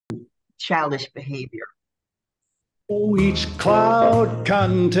childish behavior. Oh, each cloud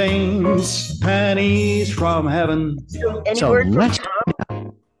contains pennies from heaven. So, any So word from let's,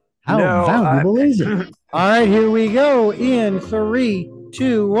 Tom? how No, valuable is it? All right, here we go. In three,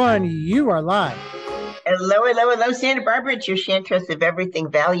 two, one, you are live. Hello, hello, hello, Santa Barbara. It's your Chantress of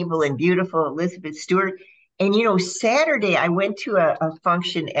everything valuable and beautiful, Elizabeth Stewart. And Saturday I went to a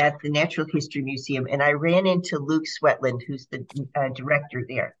function at the Natural History Museum, and I ran into Luke Swetland, who's the director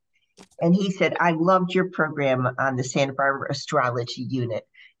there. And he said, I loved your program on the Santa Barbara Astrology Unit.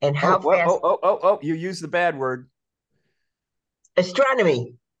 And how fast you used the bad word.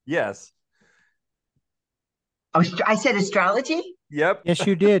 astronomy. Yes. Oh, I said astrology? Yep. Yes,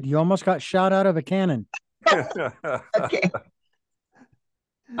 you did. You almost got shot out of a cannon. Okay.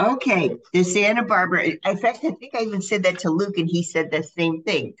 Okay. The Santa Barbara. In fact, I think I even said that to Luke, and he said the same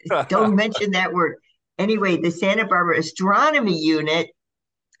thing. Don't mention that word. Anyway, the Santa Barbara Astronomy Unit,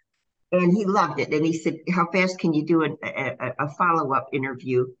 and he loved it. And he said, how fast can you do a follow-up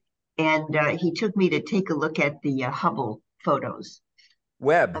interview? And he took me to take a look at the Hubble photos.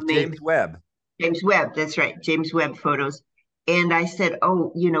 Webb, Amazing. James Webb. James Webb, that's right, James Webb photos. And I said,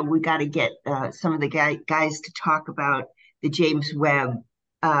 oh, we got to get some of the guys to talk about the James Webb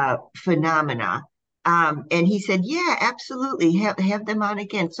phenomena. And he said, yeah, absolutely, have them on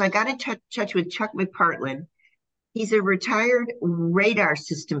again. So I got in touch with Chuck McPartland. He's a retired radar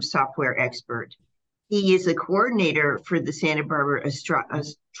system software expert. He is a coordinator for the Santa Barbara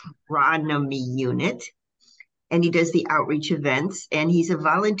Astronomy Unit, and he does the outreach events, and he's a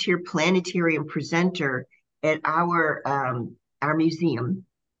volunteer planetarium presenter at our museum.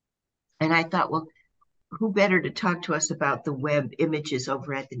 And I thought, well, who better to talk to us about the Webb images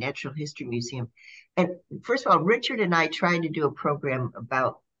over at the Natural History Museum? And first of all, Richard and I tried to do a program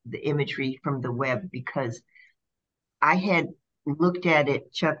about the imagery from the Webb because I had looked at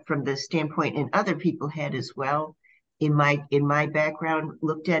it, Chuck, from the standpoint, and other people had as well, in my background,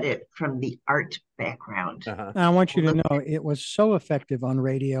 looked at it from the art background. I want you to know it was so effective on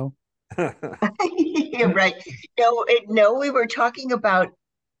radio. Yeah, right. No, we were talking about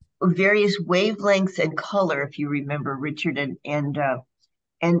various wavelengths and color, if you remember, Richard, and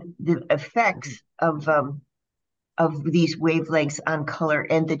the effects of these wavelengths on color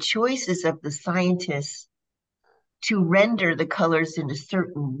and the choices of the scientists to render the colors in a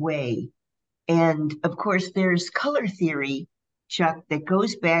certain way. And of course, there's color theory, Chuck, that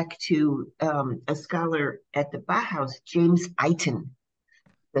goes back to a scholar at the Bauhaus, James Iten,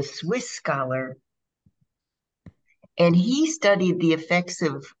 the Swiss scholar. And he studied the effects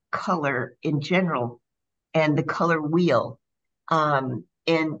of color in general and the color wheel.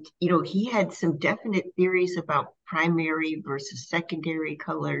 He had some definite theories about primary versus secondary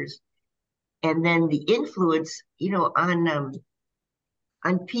colors. And then the influence,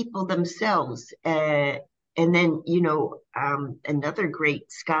 on people themselves. And then, another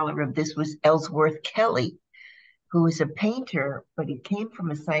great scholar of this was Ellsworth Kelly, who was a painter, but he came from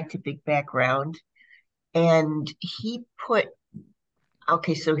a scientific background. And he put,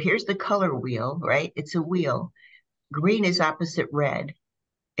 okay, so here's the color wheel, right? It's a wheel. Green is opposite red,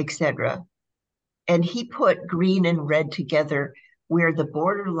 etc. And he put green and red together where the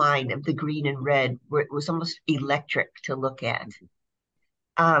borderline of the green and red, where it was almost electric to look at.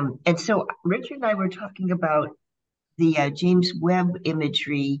 And so Richard and I were talking about the James Webb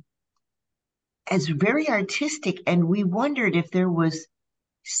imagery as very artistic, and we wondered if there was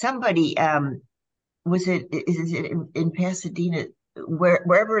somebody, is it in Pasadena,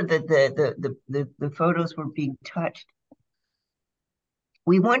 wherever the photos were being touched.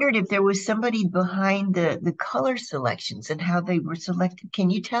 We wondered if there was somebody behind the color selections and how they were selected.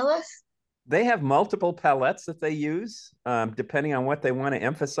 Can you tell us? They have multiple palettes that they use, depending on what they want to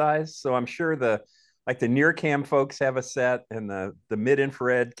emphasize. So I'm sure the near cam folks have a set, and the mid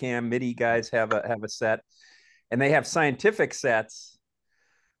infrared cam MIDI guys have a set, and they have scientific sets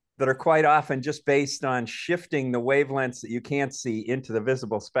that are quite often just based on shifting the wavelengths that you can't see into the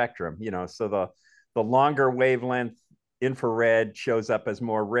visible spectrum. So the longer wavelength infrared shows up as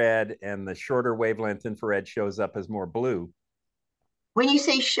more red, and the shorter wavelength infrared shows up as more blue. When you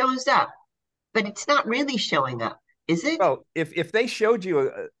say shows up, but it's not really showing up, is it? Well, if they showed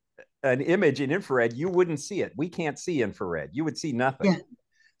you an image in infrared, you wouldn't see it. We can't see infrared. You would see nothing. Yeah,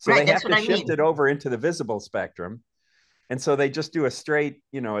 So right. they have That's what to I shift mean. it over into the visible spectrum. And so they just do a straight,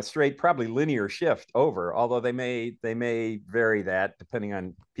 probably linear shift over, although they may vary that depending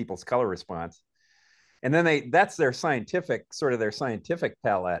on people's color response. And then that's their scientific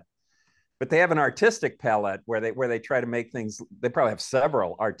palette. But they have an artistic palette where they try to make things. They probably have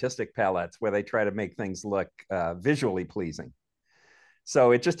several artistic palettes where they try to make things look visually pleasing.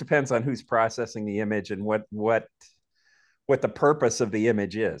 So it just depends on who's processing the image and what the purpose of the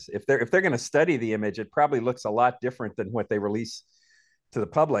image is. If they're going to study the image, it probably looks a lot different than what they release to the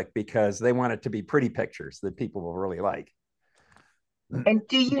public because they want it to be pretty pictures that people will really like. And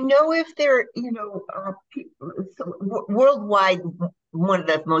do you know if they're, so worldwide, one of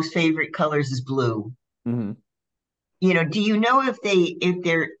the most favorite colors is blue. Mm-hmm. Do you know if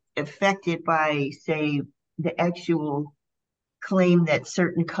they're affected by, say, the actual claim that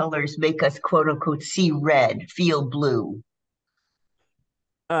certain colors make us quote unquote see red, feel blue?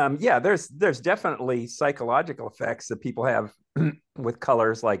 Yeah, there's definitely psychological effects that people have with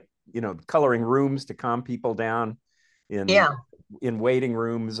colors, like coloring rooms to calm people down in Yeah. in waiting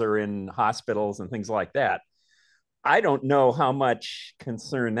rooms or in hospitals and things like that. I don't know how much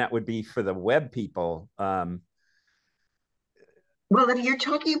concern that would be for the web people. Well, if you're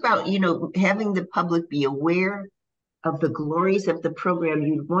talking about, having the public be aware of the glories of the program,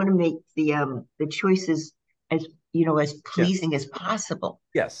 you'd want to make the choices as as Yeah, pleasing as possible.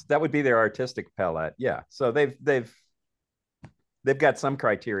 yes, that would be their artistic palette. Yeah, so they've got some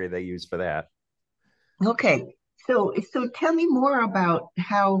criteria they use for that. Okay, so tell me more about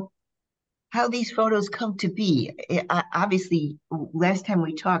how these photos come to be. Obviously, last time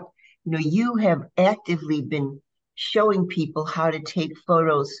we talked, you have actively been showing people how to take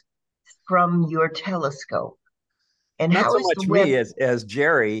photos from your telescope. And Not how so is the much web? me as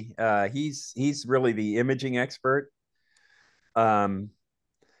Jerry. He's really the imaging expert. Um,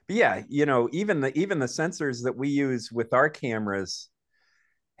 but yeah, even the sensors that we use with our cameras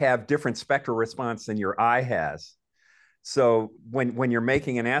have different spectral response than your eye has. So when you're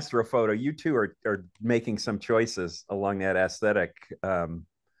making an astrophoto, you too are making some choices along that aesthetic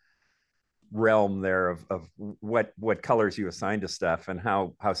realm there of what colors you assign to stuff and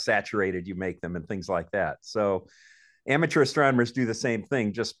how saturated you make them and things like that. So amateur astronomers do the same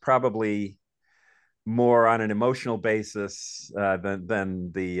thing, just probably more on an emotional basis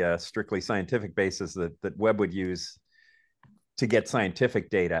than the strictly scientific basis that Webb would use to get scientific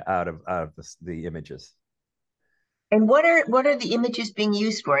data out of the images. And what are the images being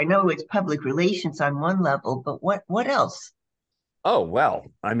used for? I know it's public relations on one level, but what else? Oh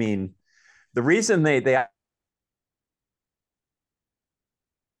well, I mean, the reason they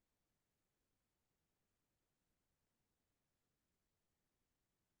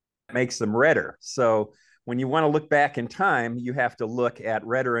makes them redder. So when you want to look back in time, you have to look at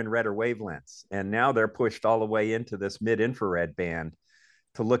redder and redder wavelengths. And now they're pushed all the way into this mid-infrared band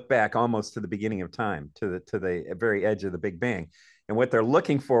to look back almost to the beginning of time, to the very edge of the Big Bang. And what they're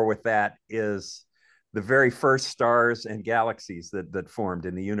looking for with that is the very first stars and galaxies that formed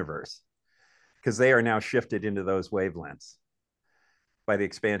in the universe, because they are now shifted into those wavelengths by the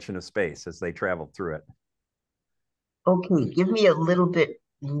expansion of space as they traveled through it. Okay, give me a little bit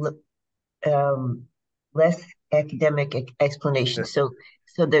um, less academic explanation. So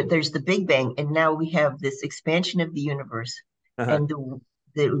there's the Big Bang, and now we have this expansion of the universe, Uh-huh. and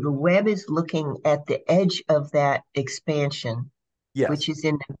the web is looking at the edge of that expansion, which Yes. is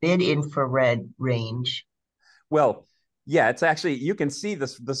in the mid-infrared range. Well, yeah, it's actually, you can see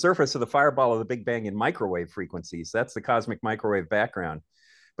the surface of the fireball of the Big Bang in microwave frequencies. That's the cosmic microwave background.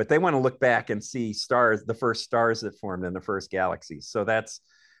 But they want to look back and see stars, the first stars that formed in the first galaxies. So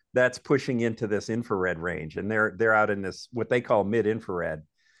that's pushing into this infrared range, and they're out in this what they call mid-infrared,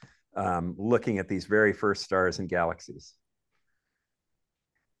 looking at these very first stars and galaxies.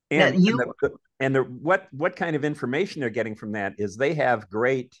 Now And and you the, and the what kind of information they're getting from that is they have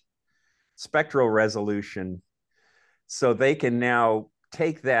great spectral resolution, so they can now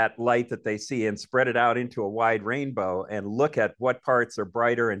take that light that they see and spread it out into a wide rainbow and look at what parts are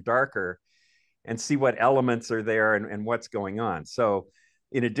brighter and darker and see what elements are there and what's going on. So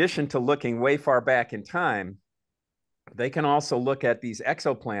in addition to looking way far back in time, they can also look at these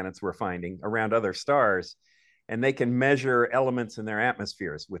exoplanets we're finding around other stars, and they can measure elements in their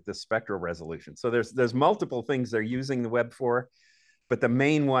atmospheres with this spectral resolution. So there's multiple things they're using the Webb for, but the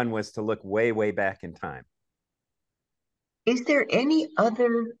main one was to look way back in time. Is there any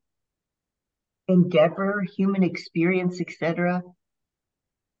other endeavor, human experience, etc.,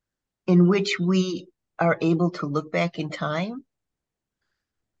 in which we are able to look back in time?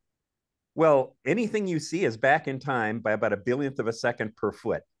 Well, anything you see is back in time by about a billionth of a second per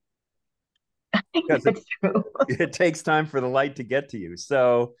foot, because That's true. it takes time for the light to get to you.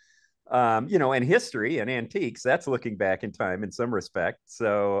 So, and history and antiques, that's looking back in time in some respect.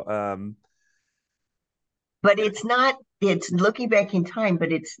 So, But it's not, it's looking back in time,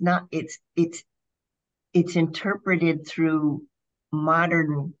 but it's not, it's interpreted through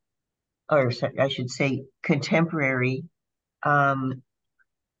modern, or I should say contemporary,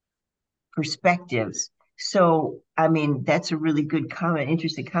 perspectives. So, I mean, that's a really good comment,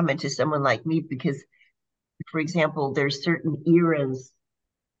 interesting comment to someone like me, because, for example, there's certain eras,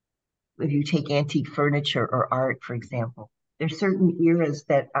 if you take antique furniture or art, for example, there's certain eras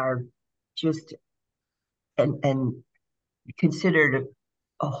that are just and considered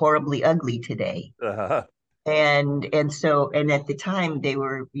horribly ugly today. Uh, And at the time they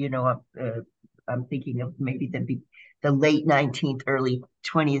were, I'm thinking of maybe the late 19th, early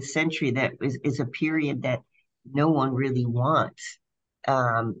 20th century. That is a period that no one really wants,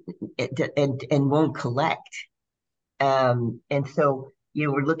 um, and won't collect. And so,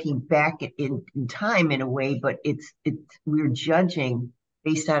 we're looking back in time in a way, but we're judging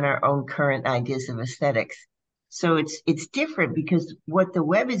based on our own current ideas of aesthetics. So it's different because what the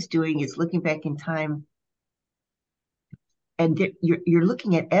web is doing is looking back in time, and you're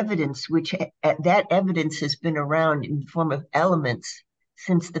looking at evidence, which that evidence has been around in the form of elements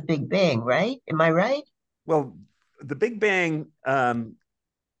since the Big Bang, right? Am I right? well, the Big Bang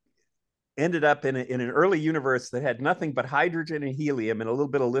ended up in an early universe that had nothing but hydrogen and helium and a little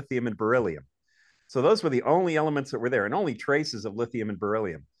bit of lithium and beryllium. So those were the only elements that were there and only traces of lithium and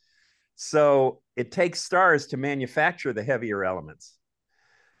beryllium. So it takes stars to manufacture the heavier elements.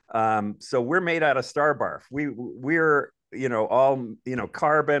 So we're made out of star barf. We're all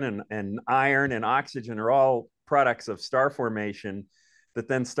carbon and iron and oxygen are all products of star formation that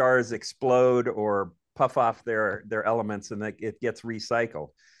then stars explode or puff off their elements and it gets recycled.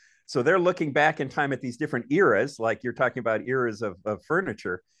 So they're looking back in time at these different eras, like you're talking about eras of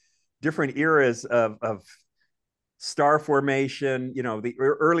furniture, different eras of star formation. The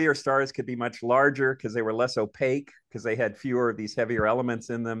earlier stars could be much larger because they were less opaque because they had fewer of these heavier elements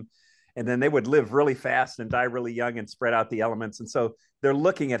in them. And then they would live really fast and die really young and spread out the elements. And so they're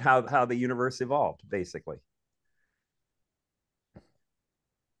looking at how the universe evolved, basically.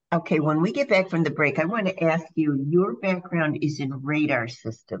 Okay, when we get back from the break, I want to ask you, your background is in radar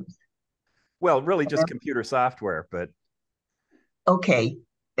systems. Well, really just computer software, but Okay,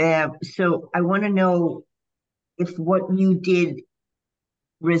 so I want to know if what you did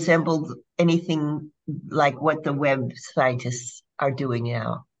resembled anything like what the web scientists are doing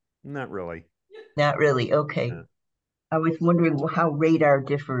now. not really. Not really. Okay. Yeah. I was wondering how radar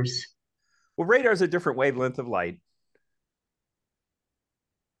differs, Well, radar is a different wavelength of light.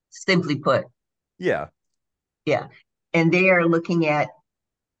 simply put. Yeah. Yeah. And they are looking at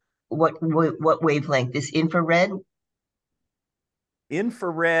what wavelength? This infrared?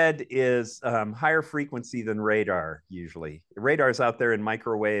 Infrared is higher frequency than radar usually. Radar is out there in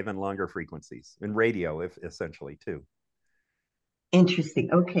microwave and longer frequencies, in radio, if essentially too.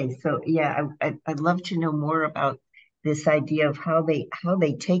 Interesting. Okay. So yeah, I'd love to know more about this idea of how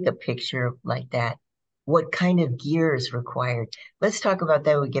they take a picture like that. What kind of gear is required? Let's talk about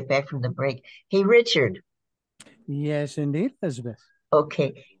that when we get back from the break. Hey, Richard. Yes, indeed, Elizabeth.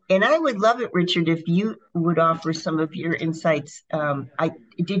 Okay. And I would love it, Richard, if you would offer some of your insights. I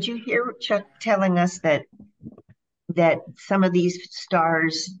did you hear Chuck telling us that some of these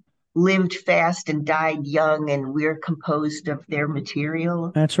stars lived fast and died young, and we're composed of their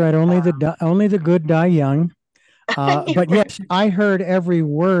material? That's right. Only the good die young. But yes, I heard every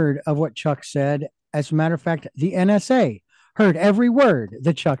word of what Chuck said. As a matter of fact, the NSA heard every word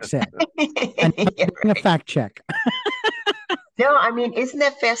that Chuck said, and Yeah, a fact check. no, I mean, isn't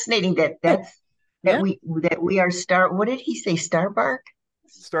that fascinating Yeah. that we are star? What did he say? Star bark?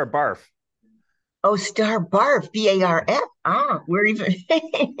 Star barf. Oh, star barf, BARF. Ah, we're even I'm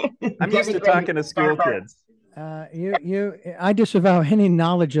used to getting ready talking to for star school barf. kids. I disavow any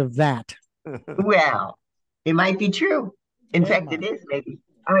knowledge of that. Well, it might be true. In Yeah, fact, it is maybe.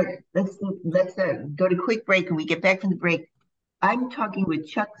 All right, let's go to quick break, and we get back from the break. I'm talking with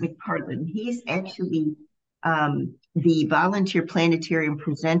Chuck McPartland. He's actually the volunteer planetarium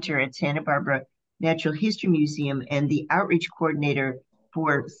presenter at Santa Barbara Natural History Museum and the outreach coordinator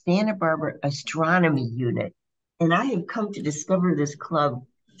for Santa Barbara Astronomy Unit. And I have come to discover this club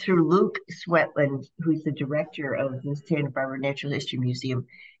through Luke Swetland, who's the director of the Santa Barbara Natural History Museum.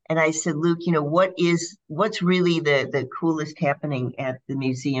 And I said, Luke, what's really the coolest happening at the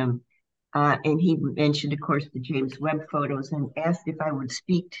museum? And he mentioned, of course, the James Webb photos and asked if I would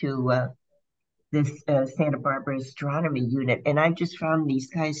speak to this Santa Barbara Astronomy Unit. And I just found these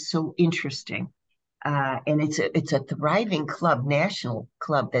guys so interesting. And it's a thriving club, national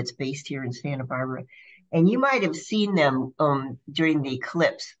club that's based here in Santa Barbara. And you might have seen them during the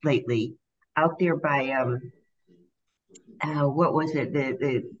eclipse lately out there by what was it?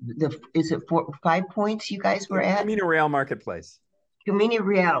 The is it 5 points you guys were at? Camino Real Marketplace. Camino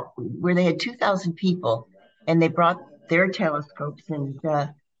Real, where they had 2,000 people, and they brought their telescopes, and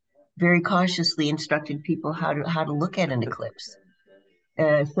very cautiously instructed people how to look at an eclipse.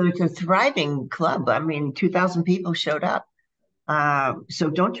 So it's a thriving club. I mean, 2,000 people showed up. So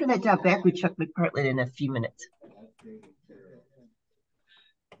don't turn that down. Back with Chuck McPartland in a few minutes.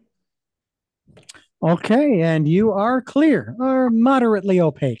 Okay, and you are clear or moderately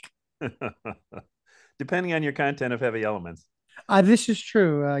opaque. Depending on your content of heavy elements. This is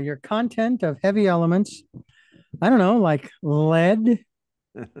true. Your content of heavy elements, I don't know, like lead.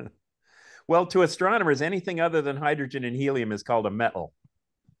 Well, to astronomers, anything other than hydrogen and helium is called a metal.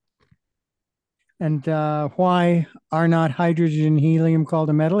 And why are not hydrogen and helium called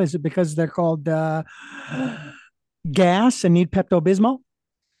a metal? Is it because they're called gas and need Pepto-Bismol?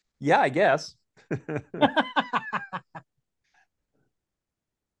 Yeah, I guess.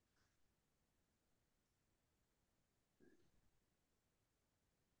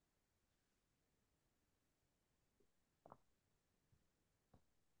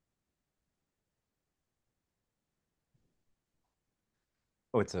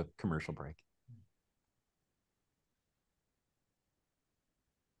 Oh, it's a commercial break.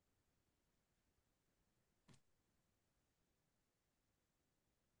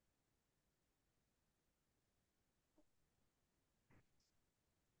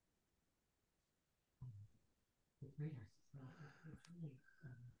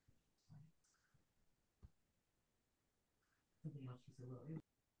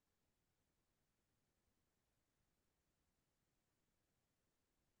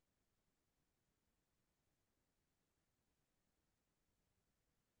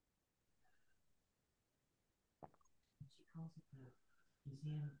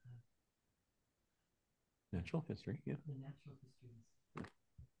 Natural history, yeah.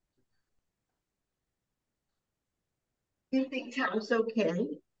 You think Tom's okay?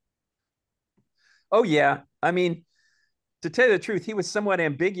 Oh, yeah. I mean, to tell you the truth, he was somewhat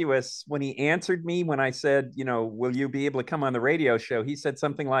ambiguous when he answered me when I said, will you be able to come on the radio show? He said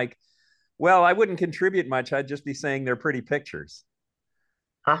something like, well, I wouldn't contribute much. I'd just be saying they're pretty pictures.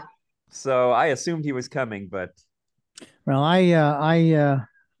 Huh? So I assumed he was coming, but. Well,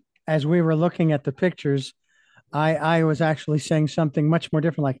 as we were looking at the pictures, I was actually saying something much more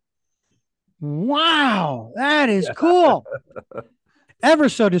different, like, wow, that is cool. Ever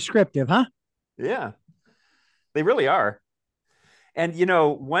so descriptive, huh? Yeah, they really are. And,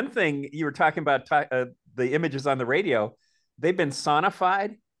 one thing you were talking about, the images on the radio, they've been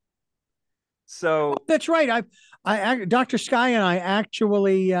sonified. So that's right. Dr. Sky and I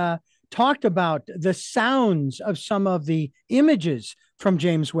actually talked about the sounds of some of the images from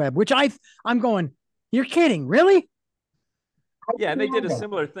James Webb, which I'm going, you're kidding, really? Yeah, and they did a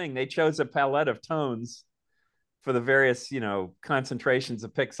similar thing. They chose a palette of tones for the various, concentrations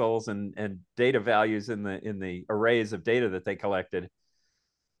of pixels and data values in the arrays of data that they collected.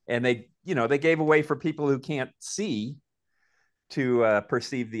 And they gave away for people who can't see to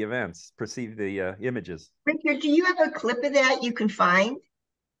perceive the events, perceive the images. Richard, do you have a clip of that you can find?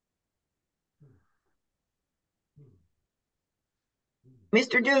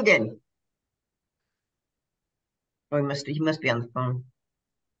 Mr. Dugan. Oh, he must be on the phone.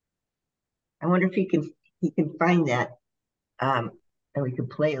 I wonder if he can find that. And we could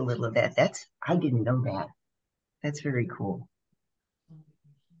play a little of that. I didn't know that. That's very cool.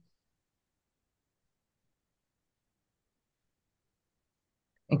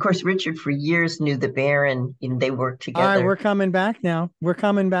 Of course, Richard for years knew the Baron. They worked together. All right, we're coming back now. We're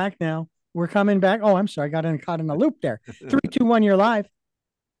coming back. Oh, I'm sorry, I got caught in a loop there. 3, 2, 1, you're live.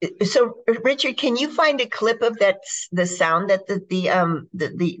 So, Richard, can you find a clip of the sound that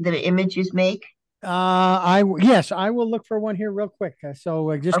the images make? Yes, I will look for one here real quick.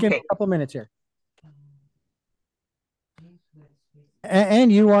 So just give me a couple minutes here.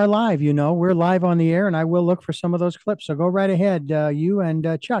 And you are live, we're live on the air, and I will look for some of those clips. So go right ahead, you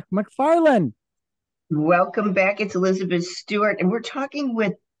and Chuck McFarland. Welcome back. It's Elizabeth Stewart, and we're talking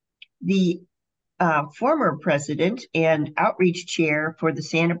with the former president and outreach chair for the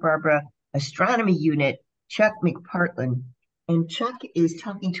Santa Barbara Astronomy Unit, Chuck McPartland. And Chuck is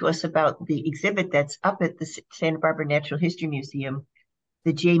talking to us about the exhibit that's up at the Santa Barbara Natural History Museum,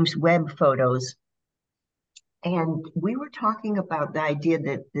 the James Webb photos. And we were talking about the idea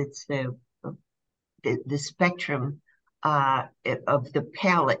that it's the spectrum of the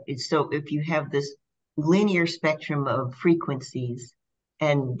palette. So if you have this linear spectrum of frequencies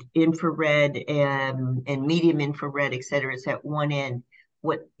and infrared and medium infrared, et cetera, is at one end.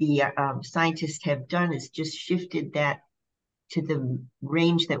 What the scientists have done is just shifted that to the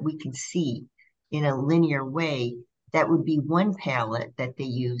range that we can see in a linear way. That would be one palette that they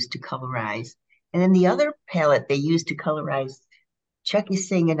use to colorize. And then the other palette they use to colorize Chuck is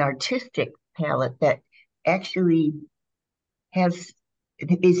saying an artistic palette that actually has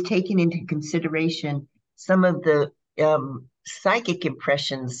is taken into consideration some of the psychic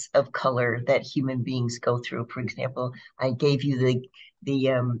impressions of color that human beings go through. For example, I gave you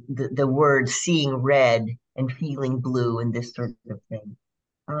the word seeing red and feeling blue and this sort of thing.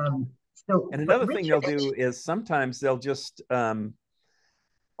 Um, And but another thing Richard, they'll do is sometimes they'll just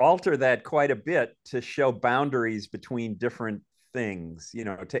alter that quite a bit to show boundaries between different things, you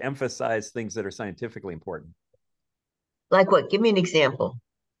know, to emphasize things that are scientifically important. like what? Give me an example.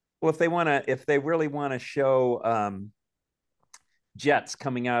 Well, if they really want to show jets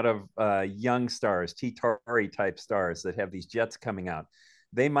coming out of young stars, T-Tauri type stars that have these jets coming out,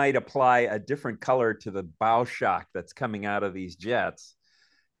 they might apply a different color to the bow shock that's coming out of these jets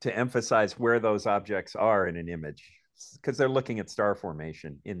to emphasize where those objects are in an image, because they're looking at star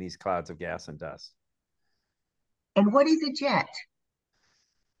formation in these clouds of gas and dust. And what is a jet?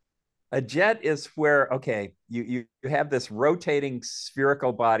 A jet is where, okay, you have this rotating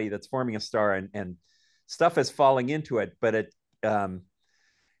spherical body that's forming a star, and stuff is falling into it, but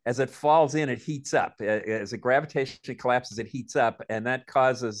as it falls in, it heats up. As the gravitation collapses, it heats up, and that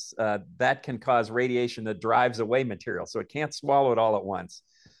can cause radiation that drives away material. So it can't swallow it all at once.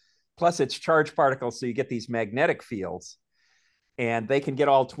 Plus, it's charged particles, so you get these magnetic fields, and they can get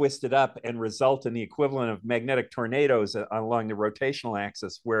all twisted up and result in the equivalent of magnetic tornadoes along the rotational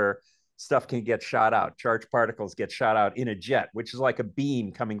axis, where stuff can get shot out. Charged particles get shot out in a jet, which is like a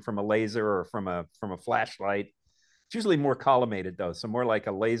beam coming from a laser or from a flashlight. It's usually more collimated though, so more like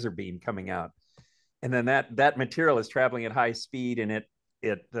a laser beam coming out. And then that material is traveling at high speed, and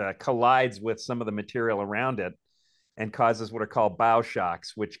it collides with some of the material around it and causes what are called bow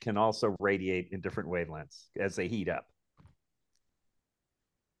shocks, which can also radiate in different wavelengths as they heat up.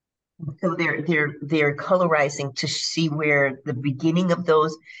 So they're colorizing to see where the beginning of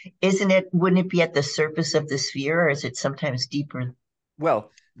those, isn't it? Wouldn't it be at the surface of the sphere, or is it sometimes deeper?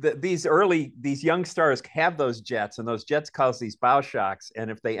 Well, these young stars have those jets, and those jets cause these bow shocks. And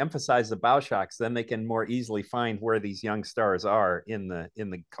if they emphasize the bow shocks, then they can more easily find where these young stars are in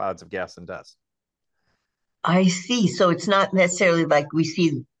the clouds of gas and dust. I see. So it's not necessarily like we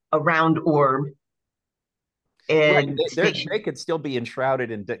see a round orb Right. and They spaceship. could still be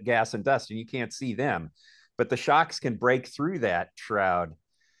enshrouded in gas and dust, and you can't see them. But the shocks can break through that shroud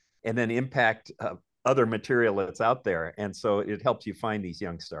and then impact other material that's out there. And so it helps you find these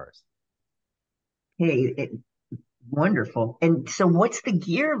young stars. Hey, wonderful. And so what's the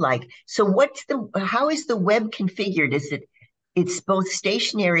gear like? So how is the web configured? It's both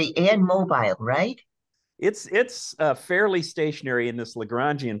stationary and mobile, right? It's fairly stationary in this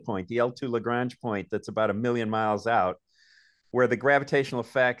Lagrangian point, the L2 Lagrange point that's about 1 million miles out, where the gravitational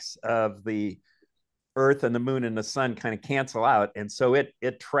effects of the Earth and the Moon and the Sun kind of cancel out, and so it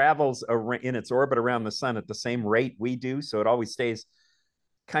travels in its orbit around the Sun at the same rate we do, so it always stays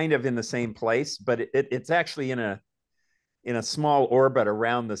kind of in the same place, but it's actually in a small orbit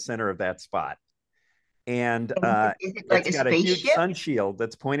around the center of that spot. And And is it like it's a got a huge spaceship? sun shield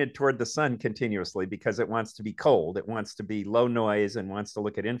that's pointed toward the sun continuously because it wants to be cold. It wants to be low noise and wants to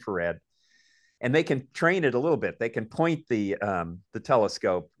look at infrared. And they can train it a little bit. They can point the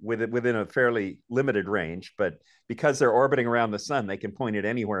telescope within a fairly limited range, but because they're orbiting around the sun, they can point it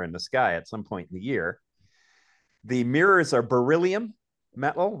anywhere in the sky at some point in the year. The mirrors are beryllium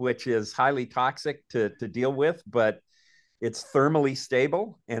metal, which is highly toxic to deal with, but it's thermally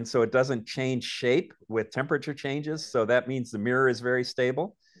stable, and so it doesn't change shape with temperature changes. So that means the mirror is very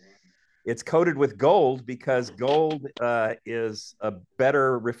stable. It's coated with gold because gold is a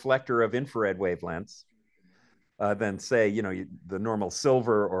better reflector of infrared wavelengths than, say, the normal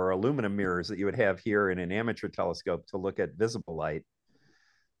silver or aluminum mirrors that you would have here in an amateur telescope to look at visible light.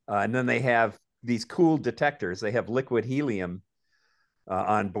 And then they have these cooled detectors. They have liquid helium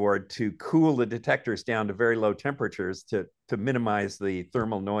on board to cool the detectors down to very low temperatures to minimize the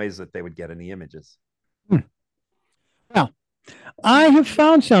thermal noise that they would get in the images. Well, I have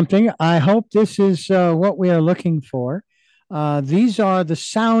found something. I hope this is what we are looking for. These are the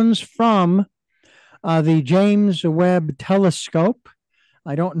sounds from the James Webb Telescope.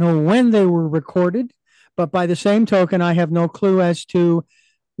 I don't know when they were recorded, but by the same token, I have no clue as to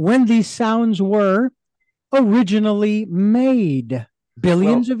when these sounds were originally made.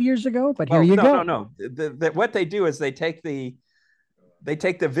 Billions of years ago, but here you go. No. What they do is they take the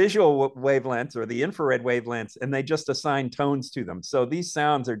visual wavelengths or the infrared wavelengths, and they just assign tones to them. So these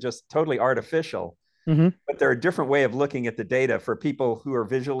sounds are just totally artificial, but they're a different way of looking at the data for people who are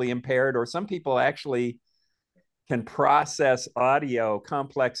visually impaired, or some people actually can process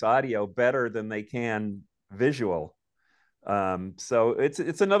complex audio better than they can visual. So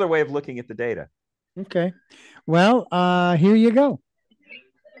it's another way of looking at the data. Okay. Well, here you go.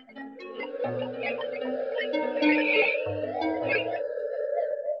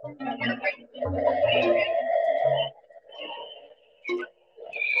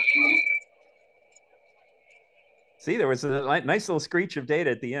 See, there was a nice little screech of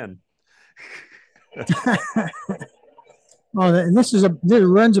data at the end. Oh, and this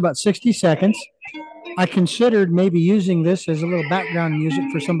runs about 60 seconds. I considered maybe using this as a little background music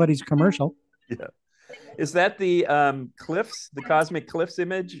for somebody's commercial. Yeah. Is that the cliffs, the cosmic cliffs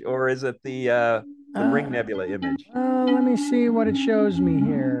image, or is it the Ring Nebula image? Let me see what it shows me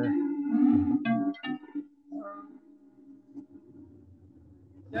here.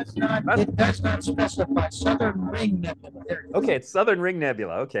 It does not specify Southern Ring Nebula. Okay, it's Southern Ring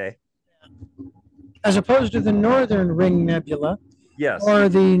Nebula. Okay. As opposed to the Northern Ring Nebula. Yes. Or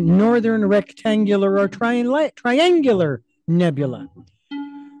the Northern Rectangular or Triangular Nebula.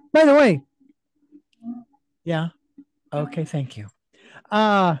 By the way, yeah. Okay, thank you.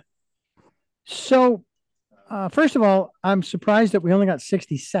 So, first of all, I'm surprised that we only got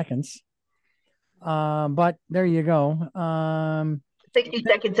 60 seconds. But there you go. 60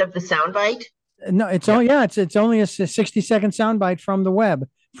 seconds of the soundbite? No, it's only it's only a 60-second soundbite from the web,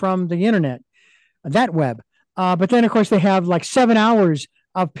 from the internet, that web. But then, of course, they have like 7 hours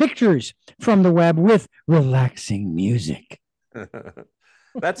of pictures from the web with relaxing music.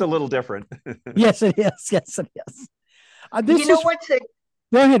 That's a little different. Yes, it is. Yes, it is.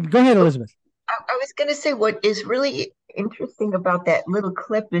 Go ahead, Elizabeth. I was going to say what is really interesting about that little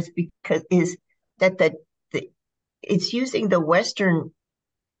clip is that it's using the Western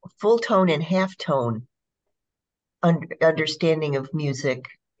full tone and half tone understanding of music.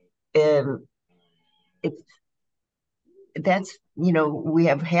 We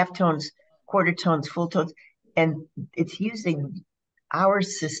have half tones, quarter tones, full tones, and it's using our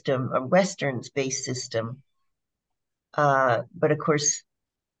system, a Western space system. But of course,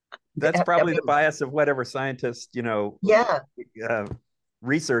 that's probably the bias of whatever scientist,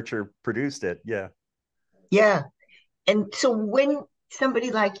 researcher produced it. Yeah. Yeah. And so when somebody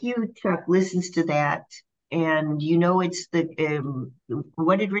like you, Chuck, listens to that, and it's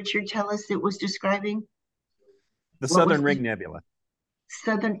what did Richard tell us it was describing? The Southern Ring Nebula.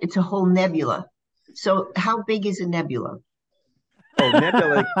 It's a whole nebula. So how big is a nebula? Oh,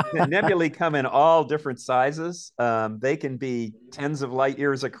 nebulae come in all different sizes. They can be tens of light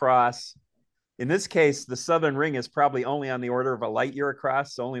years across. In this case, the Southern Ring is probably only on the order of a light year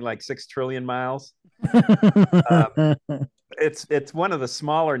across, so only like 6 trillion miles. It's one of the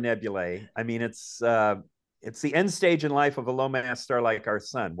smaller nebulae. I mean, it's the end stage in life of a low mass star like our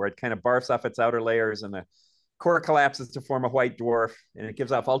sun, where it kind of barfs off its outer layers and the core collapses to form a white dwarf, and it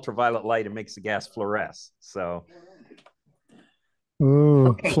gives off ultraviolet light and makes the gas fluoresce. So,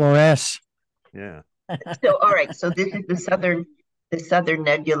 fluoresce. Yeah. So, all right. So this is the southern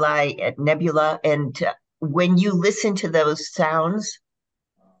nebula, and when you listen to those sounds,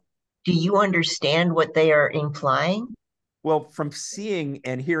 do you understand what they are implying? Well, from seeing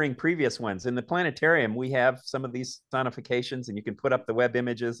and hearing previous ones in the planetarium, we have some of these sonifications, and you can put up the web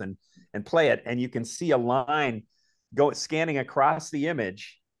images and play it, and you can see a line scanning across the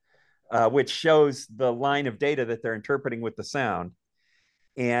image, which shows the line of data that they're interpreting with the sound,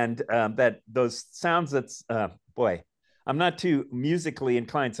 and that those sounds. I'm not too musically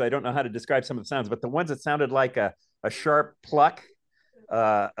inclined, so I don't know how to describe some of the sounds, but the ones that sounded like a sharp pluck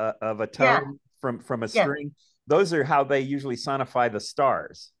of a tone from a string. Those are how they usually sonify the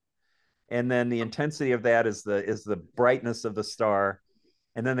stars. And then the intensity of that is the brightness of the star.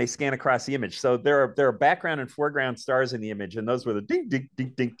 And then they scan across the image. So there are background and foreground stars in the image, and those were the ding, ding,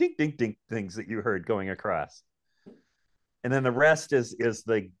 ding, ding, ding, ding, ding things that you heard going across. And then the rest is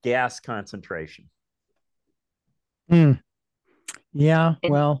the gas concentration. Yeah,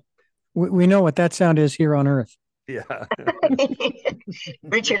 well, we know what that sound is here on Earth. Yeah.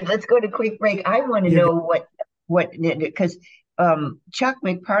 Richard, let's go to quick break. I want to know because Chuck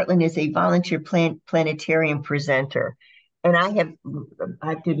McPartland is a volunteer planetarium presenter, and I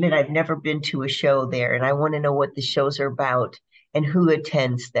have to admit I've never been to a show there, and I want to know what the shows are about and who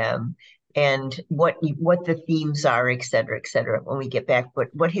attends them and what the themes are, et cetera, when we get back. But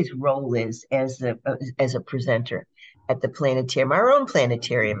what his role is as a presenter at the planetarium, our own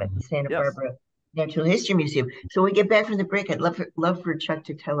planetarium at the Santa Barbara Natural History Museum. So when we get back from the break, I'd love for Chuck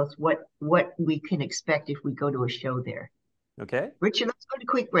to tell us what we can expect if we go to a show there. Okay. Richard, let's go to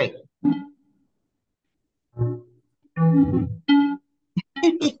quick break.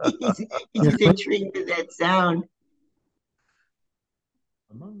 He's intrigued with that sound.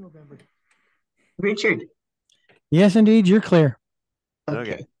 Richard. Yes, indeed, you're clear. Okay.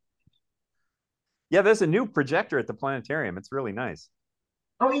 Okay. Yeah, there's a new projector at the planetarium. It's really nice.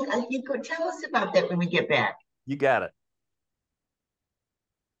 Oh, you could tell us about that when we get back. You got it.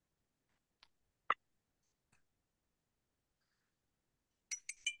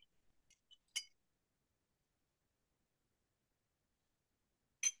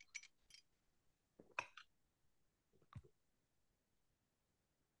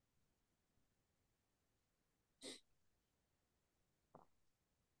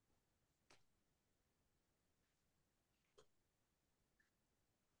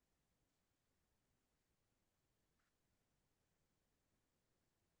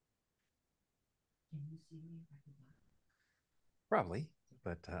 Probably,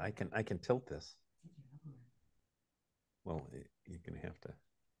 but I can tilt this. Well, you're gonna have to.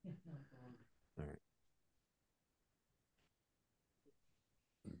 All right.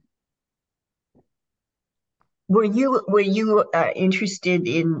 Were you interested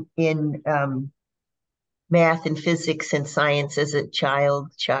in math and physics and science as a child,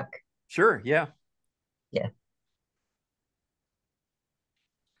 Chuck? Sure. Yeah. Yeah.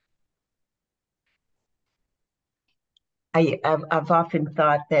 I've often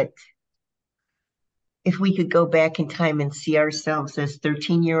thought that if we could go back in time and see ourselves as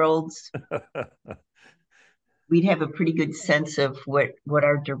 13-year-olds, we'd have a pretty good sense of what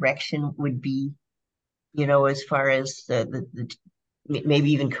our direction would be, as far as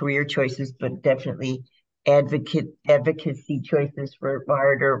maybe even career choices, but definitely advocacy choices for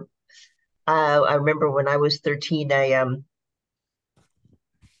art. Or I remember when I was 13,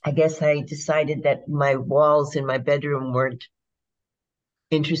 I guess I decided that my walls in my bedroom weren't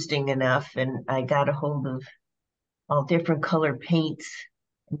interesting enough, and I got a hold of all different color paints.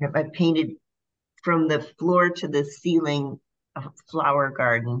 And I painted from the floor to the ceiling a flower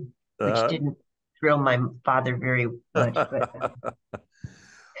garden, which uh, didn't thrill my father very much. But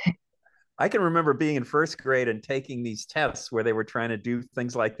I can remember being in first grade and taking these tests where they were trying to do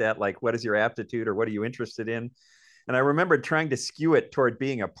things like that, like what is your aptitude or what are you interested in? And I remember trying to skew it toward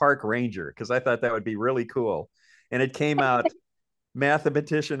being a park ranger because I thought that would be really cool. And it came out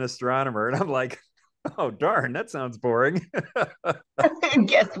mathematician, astronomer. And I'm like, oh, darn, that sounds boring.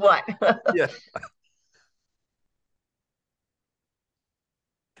 guess what? Yeah.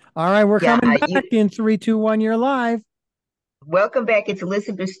 All right, we're Yeah, coming back in 3, 2, 1. You're live. welcome back. It's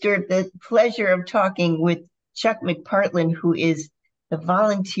Elizabeth Stewart. The pleasure of talking with Chuck McPartland, who is the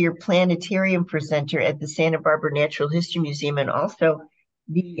volunteer planetarium presenter at the Santa Barbara Natural History Museum and also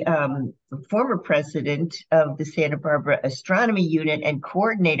the former president of the Santa Barbara Astronomy Unit and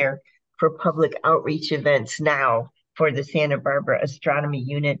coordinator for public outreach events now for the Santa Barbara Astronomy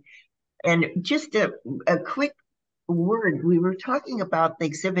Unit. And just a quick word, we were talking about the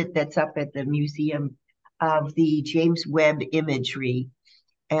exhibit that's up at the museum of the James Webb imagery.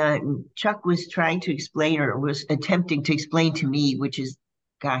 And Chuck was trying to explain, or was attempting to explain to me, which is,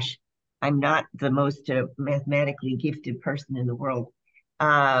 gosh, I'm not the most mathematically gifted person in the world,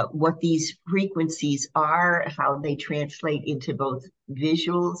 what these frequencies are, how they translate into both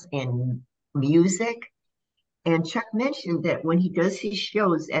visuals and music. And Chuck mentioned that when he does his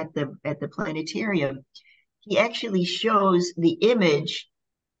shows at the planetarium, he actually shows the image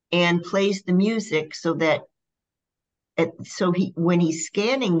and plays the music so that so he when he's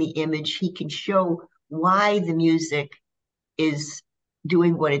scanning the image, he can show why the music is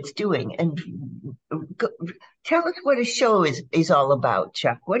doing what it's doing. And go, tell us what a show is all about,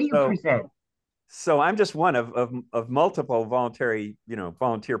 Chuck. What do you So, present? so I'm just one of multiple volunteer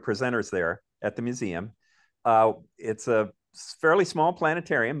presenters there at the museum. It's a fairly small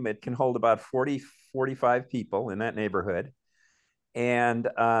planetarium. It can hold about 40, 45 people in that neighborhood. And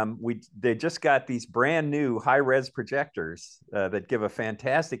they just got these brand new high res projectors that give a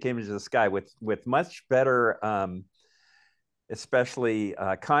fantastic image of the sky with much better, especially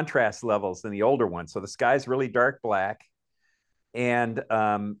contrast levels than the older ones. So the sky's really dark black, and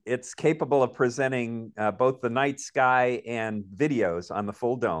it's capable of presenting both the night sky and videos on the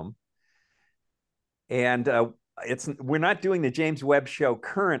full dome. And we're not doing the James Webb show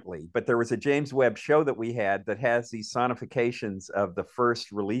currently, but there was a James Webb show that we had that has these sonifications of the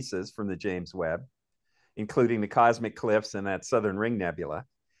first releases from the James Webb, including the cosmic cliffs and that Southern Ring Nebula.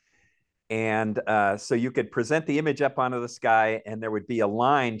 And so you could present the image up onto the sky, and there would be a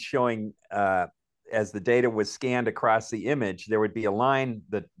line showing, as the data was scanned across the image, there would be a line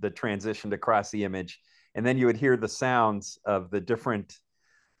that transitioned across the image, and then you would hear the sounds of the different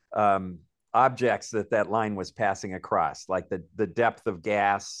objects that line was passing across, like the depth of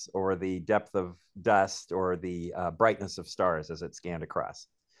gas or the depth of dust or the brightness of stars as it scanned across.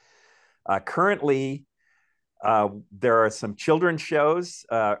 Currently, There are some children's shows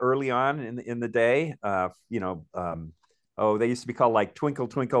early on in the day. They used to be called like Twinkle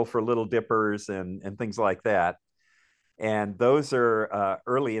Twinkle for Little Dippers and things like that. And those are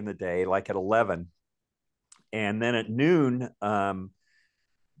early in the day, like at 11. And then at noon,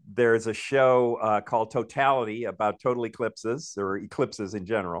 there's a show called Totality about total eclipses or eclipses in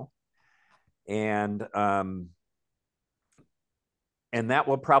general. And that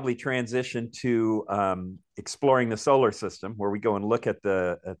will probably transition to exploring the solar system, where we go and look at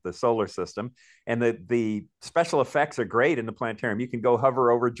the solar system. And the special effects are great in the planetarium. You can go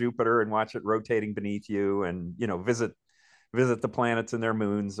hover over Jupiter and watch it rotating beneath you, and visit the planets and their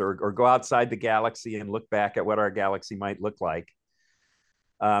moons, or go outside the galaxy and look back at what our galaxy might look like.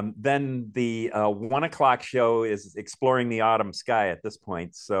 Then the 1 o'clock show is exploring the autumn sky at this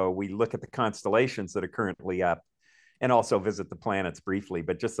point. So we look at the constellations that are currently up, and also visit the planets briefly,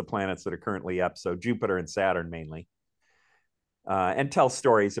 but just the planets that are currently up. So Jupiter and Saturn mainly, and tell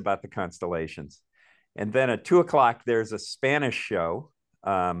stories about the constellations. And then at 2 o'clock, there's a Spanish show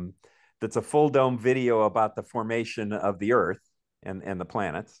that's a full dome video about the formation of the Earth and the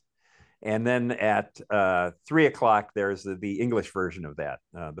planets. And then at 3 o'clock, there's the English version of that,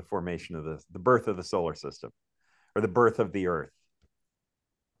 the formation of the birth of the solar system, or the birth of the Earth.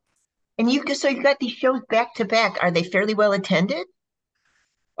 And you've got these shows back to back. Are they fairly well attended?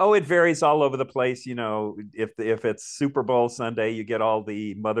 Oh, it varies all over the place. If it's Super Bowl Sunday, you get all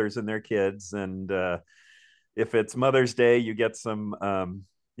the mothers and their kids, and if it's Mother's Day, you get some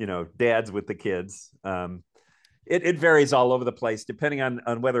dads with the kids. It varies all over the place, depending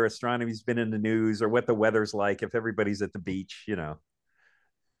on whether astronomy's been in the news or what the weather's like. If everybody's at the beach.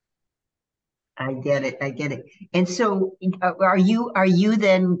 I get it. I get it. And so, are you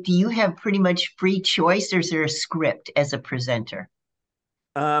then? Do you have pretty much free choice, or is there a script as a presenter?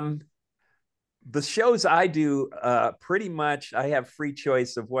 The shows I do, pretty much I have free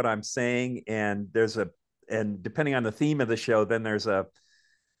choice of what I'm saying, and depending on the theme of the show, then there's a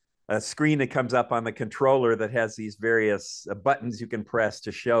screen that comes up on the controller that has these various buttons you can press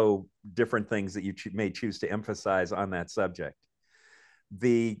to show different things that you may choose to emphasize on that subject.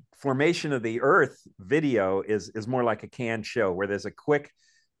 The formation of the Earth video is more like a canned show, where there's a quick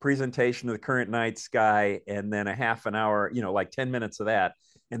presentation of the current night sky, and then a half an hour, like 10 minutes of that,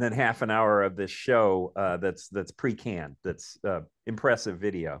 and then half an hour of this show that's pre-canned, that's impressive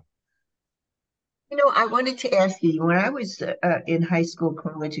video. I wanted to ask you, when I was in high school,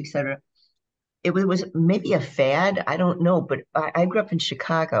 college, etc., it was maybe a fad. I don't know, but I grew up in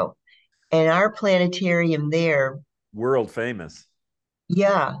Chicago, and our planetarium there, world famous.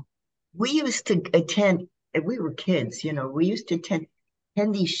 Yeah, we used to attend. We were kids, we used to attend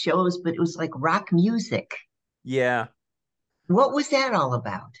these shows, but it was like rock music. Yeah. What was that all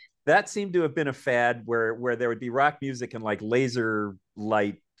about? That seemed to have been a fad where there would be rock music and like laser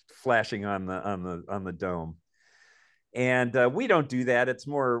light flashing on the dome. And we don't do that.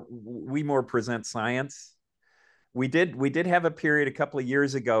 We more present science. We did have a period a couple of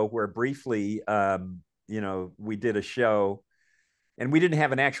years ago where briefly, we did a show, and we didn't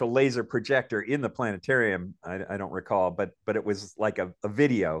have an actual laser projector in the planetarium. I don't recall, but it was like a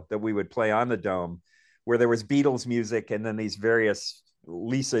video that we would play on the dome, where there was Beatles music and then these various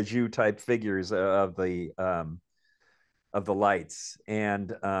Lisa Ju type figures of the lights.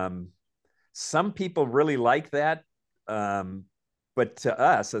 And some people really like that. But to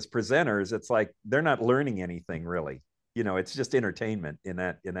us as presenters, it's like they're not learning anything really. It's just entertainment in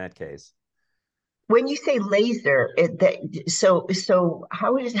that case. When you say laser, so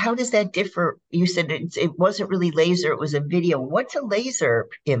how does that differ? You said it wasn't really laser; it was a video. What's a laser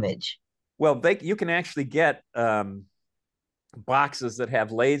image? Well, you can actually get boxes that have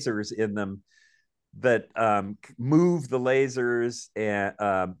lasers in them that move the lasers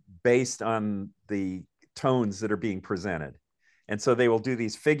based on the tones that are being presented, and so they will do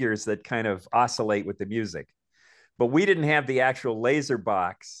these figures that kind of oscillate with the music. But we didn't have the actual laser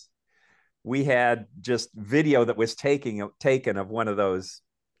box. We had just video that was taken of one of those,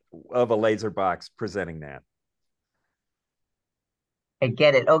 of a laser box presenting that. I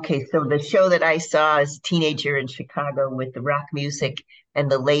get it. Okay, so the show that I saw as a teenager in Chicago with the rock music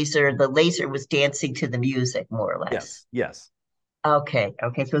and the laser was dancing to the music, more or less. Yes. Okay.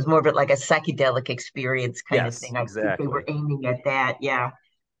 So it was more of like a psychedelic experience kind of thing. I think they were aiming at that. Yeah.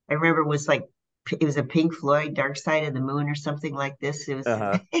 I remember it was a Pink Floyd Dark Side of the Moon or something like this. It was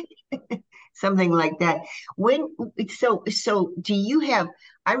something like that. So do you have,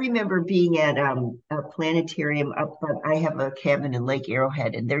 I remember being at a planetarium I have a cabin in Lake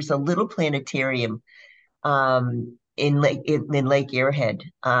Arrowhead, and there's a little planetarium in Lake Airhead.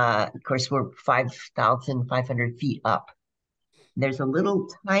 Of course, we're 5,500 feet up. There's a little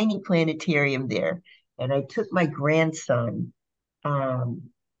tiny planetarium there, and I took my grandson, um,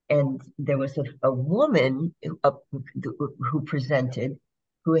 and there was a woman who presented,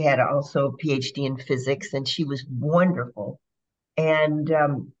 who had also a PhD in physics, and she was wonderful. And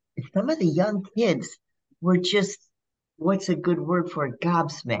some of the young kids were just, what's a good word for it,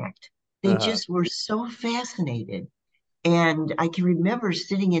 gobsmacked. They Uh-huh. just were so fascinated. And I can remember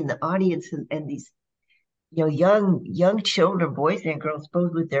sitting in the audience, and these, young children, boys and girls,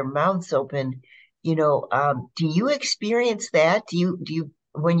 both with their mouths open. Do you experience that? Do you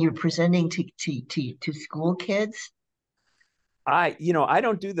when you're presenting to school kids? I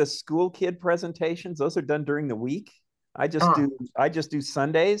don't do the school kid presentations. Those are done during the week. I just Ah, do I just do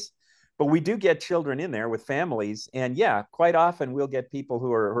Sundays, but we do get children in there with families, and yeah, quite often we'll get people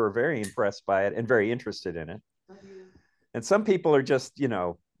who are very impressed by it and very interested in it. And some people are just,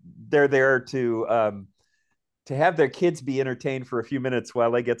 they're there to have their kids be entertained for a few minutes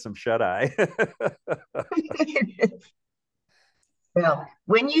while they get some shut eye. well,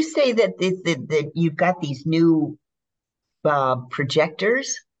 when you say that you've got these new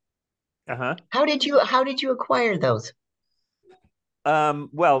projectors, Uh-huh. how did you acquire those?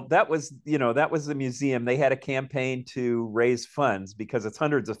 Well, that was the museum. They had a campaign to raise funds because it's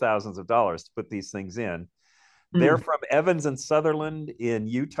hundreds of thousands of dollars to put these things in. They're Mm. from Evans and Sutherland in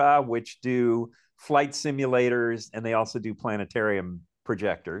Utah, which do flight simulators, and they also do planetarium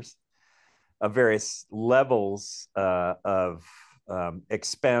projectors of various levels of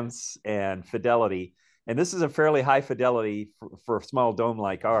expense and fidelity. And this is a fairly high fidelity for a small dome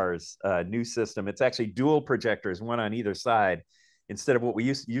like ours, new system. It's actually dual projectors, one on either side, instead of what we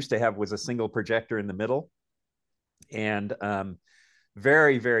used to have was a single projector in the middle. And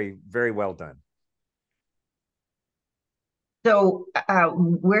very, very, very well done. So,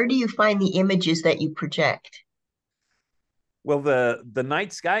 where do you find the images that you project? Well, the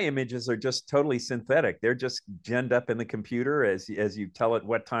night sky images are just totally synthetic. They're just genned up in the computer as you tell it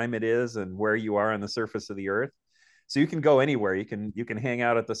what time it is and where you are on the surface of the Earth. So you can go anywhere. You can hang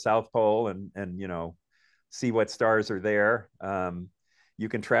out at the South Pole and see what stars are there. You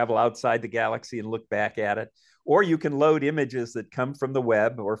can travel outside the galaxy and look back at it, or you can load images that come from the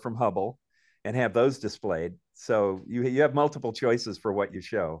web or from Hubble and have those displayed. So you have multiple choices for what you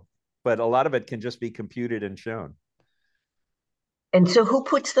show, but a lot of it can just be computed and shown. And so, who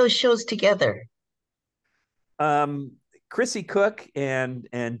puts those shows together? Um, Chrissy Cook and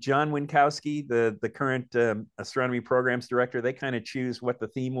John Winkowski, the current astronomy programs director, they kind of choose what the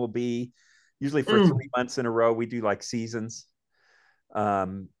theme will be. Usually for Mm. 3 months in a row, we do like seasons,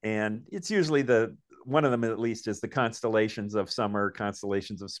 and it's usually the one of them at least is the constellations of summer,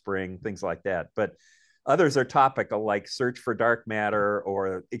 constellations of spring, things like that. But others are topical, like search for dark matter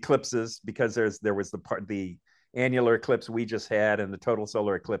or eclipses, because there was the annular eclipse we just had and the total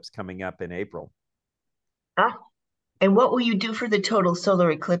solar eclipse coming up in April. Ah, and what will you do for the total solar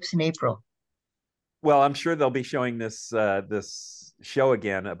eclipse in April? Well, I'm sure they'll be showing this show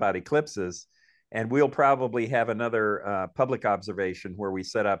again about eclipses, and we'll probably have another public observation where we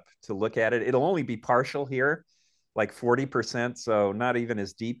set up to look at it. It'll only be partial here, like 40%, so not even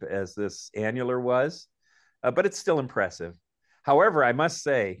as deep as this annular was, but it's still impressive. However, I must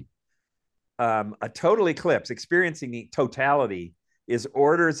say, a total eclipse, experiencing the totality, is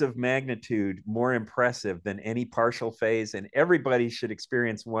orders of magnitude more impressive than any partial phase, and everybody should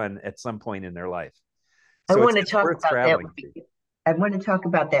experience one at some point in their life. I So want to it's talk worth about that. traveling to. I want to talk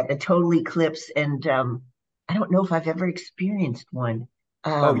about that, the total eclipse, and I don't know if I've ever experienced one.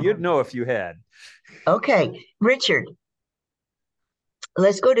 Oh, Um, you'd know if you had. okay, Richard,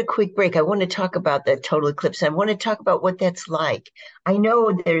 let's go to a quick break. I want to talk about the total eclipse. I want to talk about what that's like. I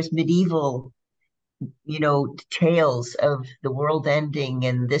know there's medieval, tales of the world ending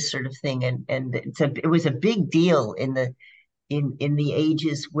and this sort of thing, and it was a big deal in the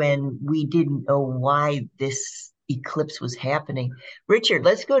ages when we didn't know why this eclipse was happening. Richard,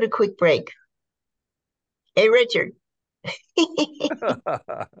 let's go to quick break. Hey, Richard.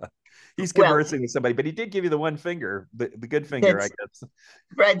 He's Well, conversing with somebody, but he did give you the one finger, the good finger, I that's guess.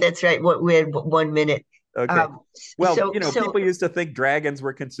 right. That's right. What we had 1 minute. Okay. Um, Well, so people used to think dragons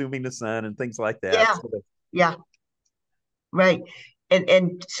were consuming the sun and things like that. yeah, yeah, right.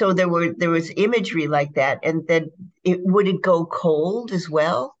 And so there was imagery like that, and then would it go cold as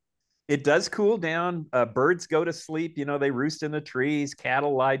well? It does cool down. Birds go to sleep. They roost in the trees.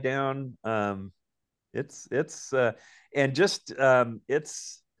 Cattle lie down. It's and just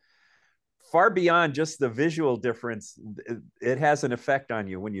it's far beyond just the visual difference. It has an effect on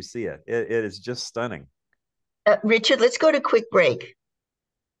you when you see it. It is just stunning. Richard, let's go to quick break.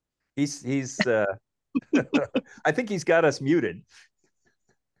 He's I think he's got us muted.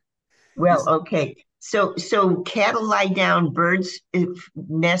 Well, He's okay. So cattle lie down, birds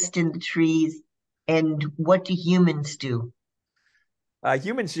nest in the trees, and what do humans do?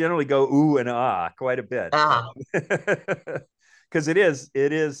 Humans generally go ooh and ah quite a bit. Uh, Because it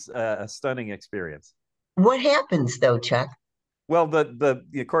is a stunning experience. what happens though, Chuck? Well, the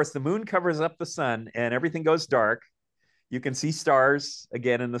of course the moon covers up the sun and everything goes dark. You can see stars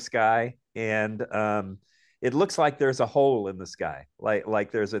again in the sky, and it looks like there's a hole in the sky,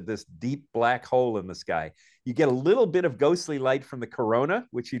 like there's this deep black hole in the sky. You get a little bit of ghostly light from the corona,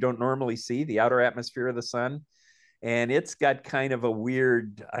 which you don't normally see, the outer atmosphere of the sun, and it's got kind of a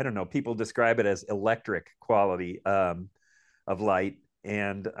weird, I don't know, people describe it as electric quality of light,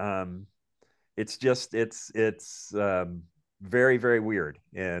 and it's very very weird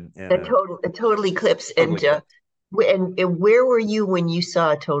and A total eclipse. total eclipse. And where were you when you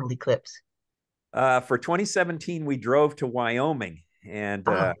saw a total eclipse? For 2017, we drove to Wyoming and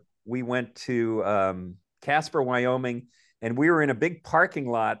Ah, we went to Casper, Wyoming, and we were in a big parking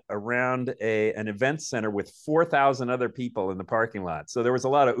lot around an event center with 4,000 other people in the parking lot. So there was a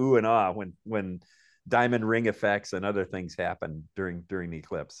lot of ooh and ah when diamond ring effects and other things happened during the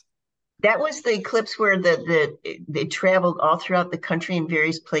eclipse. that was the eclipse where they traveled all throughout the country in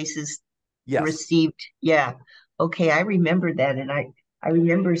various places, Yes, received. Yeah. Okay, I remember that, and I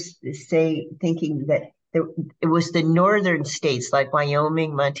remember thinking that it was the northern states like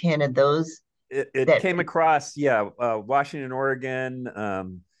Wyoming, Montana, those it that came across, yeah, Washington, Oregon,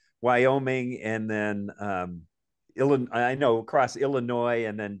 Wyoming, and then Illinois. I know across Illinois,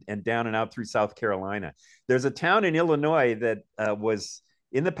 and then and down and out through South Carolina. There's a town in Illinois that was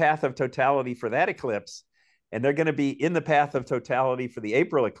in the path of totality for that eclipse, and they're going to be in the path of totality for the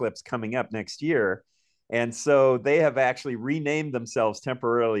April eclipse coming up next year. And so they have actually renamed themselves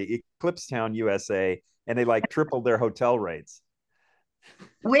temporarily Eclipse Town, USA, and they like tripled their hotel rates.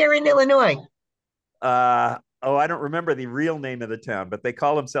 where in Illinois? Oh, I don't remember the real name of the town, but they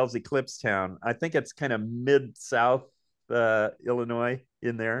call themselves Eclipse Town. I think it's kind of mid South Illinois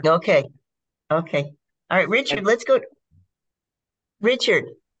in there. Okay, okay. All right, And Richard, let's go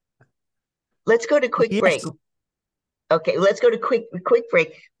to quick break. Yes. Okay, let's go to quick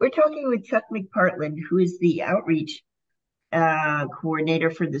break. We're talking with Chuck McPartland, who is the outreach coordinator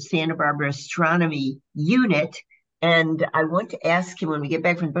for the Santa Barbara Astronomy Unit. And I want to ask him when we get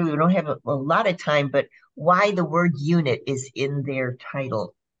back from the break, we don't have a lot of time, but why the word unit is in their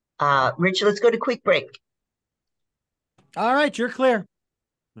title. Richard, let's go to quick break. All right, you're clear.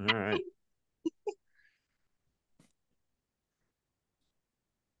 all right.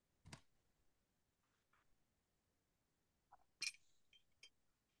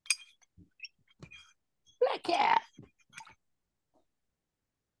 Black cat.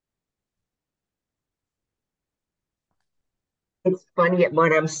 It's funny at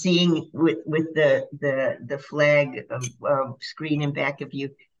what I'm seeing with the flag screen in back of you.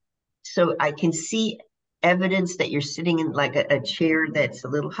 So I can see evidence that you're sitting in like a chair that's a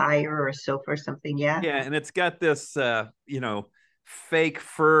little higher or a sofa or something. Yeah. Yeah, and it's got this fake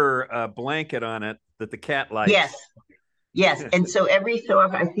fur blanket on it that the cat Yes. likes. Yes. And so every so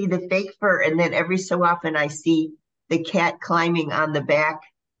often I see the fake fur, and then every so often I see the cat climbing on the back.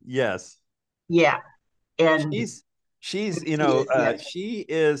 Yes. Yeah. And She's she's she is, yes. she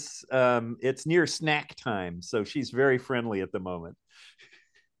is it's near snack time, so she's very friendly at the moment.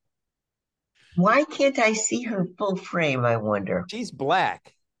 Why can't I see her full frame, I wonder? She's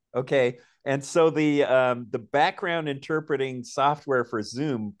black. Okay. And so the background interpreting software for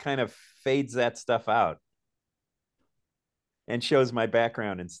Zoom kind of fades that stuff out and shows my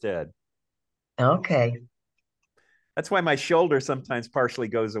background instead. Okay. That's why my shoulder sometimes partially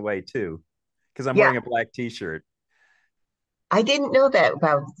goes away too, because I'm Yeah. wearing a black t-shirt. I didn't know that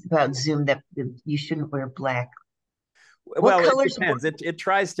about Zoom, that you shouldn't wear black. What Well, it colors? depends. It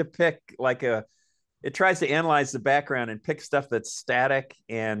tries to pick like a it tries to analyze the background and pick stuff that's static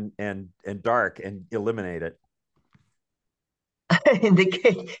and dark and eliminate it. In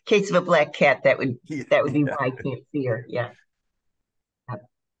the case of a black cat, that would be Yeah. why I can't see her. Yeah.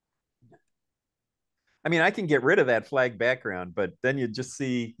 I mean, I can get rid of that flag background, but then you just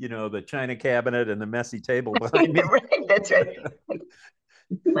see, the china cabinet and the messy table behind me. Right. That's right.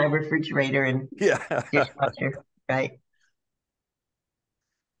 My refrigerator and Yeah. dishwasher. Right.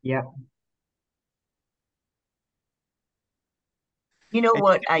 Yeah. You know And you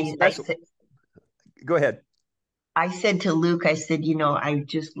what can be I special. said? Go ahead. I said to Luke, I said, I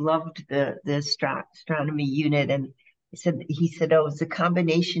just loved the astronomy unit, and He said, oh, it's a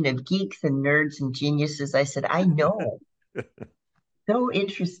combination of geeks and nerds and geniuses. I said, I know. So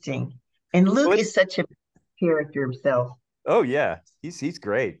interesting. And Well, Luke it's is such a character himself. oh yeah, he's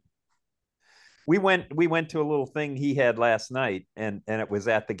great. We went to a little thing he had last night, and it was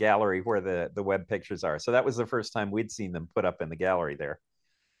at the gallery where the web pictures are. So that was the first time we'd seen them put up in the gallery there.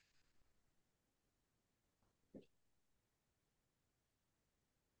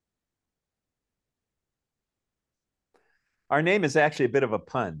 Our name is actually a bit of a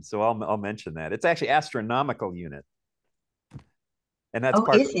pun, so I'll mention that. It's actually astronomical unit, and that's Oh,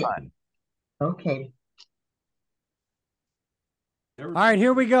 part of is the it? pun. Okay. All right,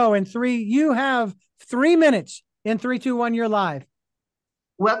 here we go. In three, you have 3 minutes. In three, two, one, you're live.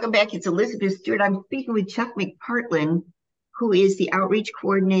 Welcome back. It's Elizabeth Stewart. I'm speaking with Chuck McPartland, who is the outreach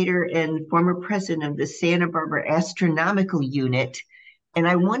coordinator and former president of the Santa Barbara Astronomical Unit. And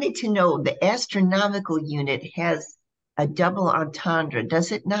I wanted to know the Astronomical Unit has a double entendre,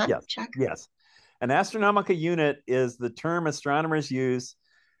 does it not, Yes, Chuck? yes. An astronomical unit is the term astronomers use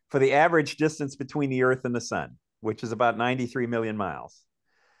for the average distance between the Earth and the Sun, which is about 93 million miles.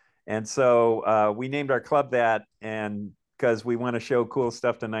 And so we named our club that, and because we want to show cool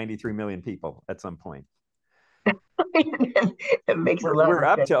stuff to 93 million people at some point. It makes a lot We're of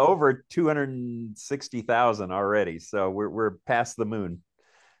up sense. to over 260,000 already, so we're past the moon.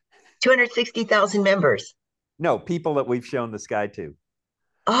 260,000 members. No, people that we've shown the sky to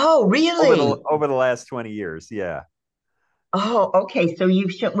Oh, over really? the last 20 years. Yeah, Oh, okay. So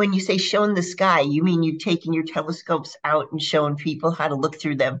when you say shown the sky, you mean you've taken your telescopes out and shown people how to look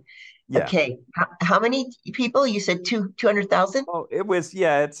through them. yeah. Okay. How many people? You said 200,000? Oh, it was,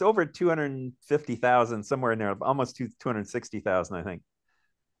 yeah, it's over 250,000, somewhere in there, almost 260,000, I think.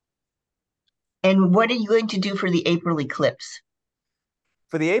 And what are you going to do for the April eclipse?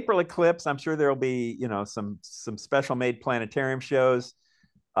 For the April eclipse, I'm sure there'll be, some special made planetarium shows.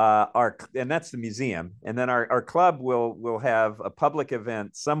 And that's the museum. And then our club will have a public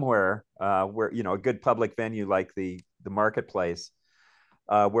event somewhere where, a good public venue like the marketplace,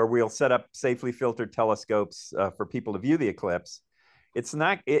 where we'll set up safely filtered telescopes for people to view the eclipse. It's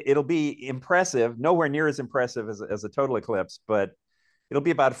not, it'll be impressive, nowhere near as impressive as a total eclipse, but it'll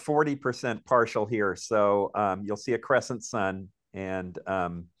be about 40% partial here. So you'll see a crescent sun. And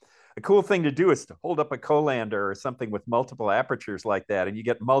a cool thing to do is to hold up a colander or something with multiple apertures like that, and you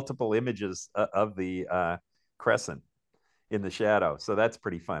get multiple images of the crescent in the shadow. So that's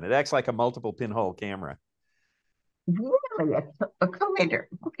pretty fun. It acts like a multiple pinhole camera. Really? A co-editor.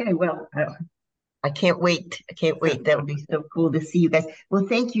 Okay, well, I can't wait. I can't wait. That'll be so cool to see you guys. Well,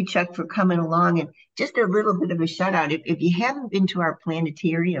 thank you, Chuck, for coming along. And just a little bit of a shout out. If you haven't been to our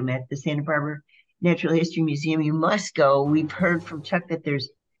planetarium at the Santa Barbara Natural History Museum, you must go. We've heard from Chuck that there's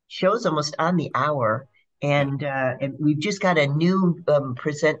shows almost on the hour. And we've just got a new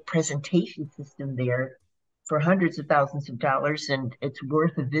presentation system there for hundreds of thousands of dollars, and it's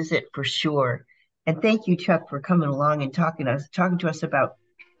worth a visit for sure. And thank you, Chuck, for coming along and talking to us about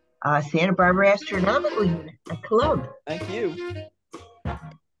Santa Barbara Astronomical Unit, a club. Thank you.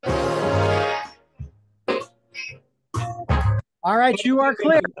 All right, you are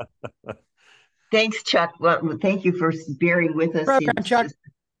clear. Thanks, Chuck. Well, thank you for bearing with us. Program, Chuck.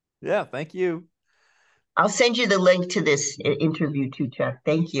 Yeah, thank you. I'll send you the link to this interview too, Chuck.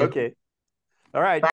 Thank you. Okay. All right.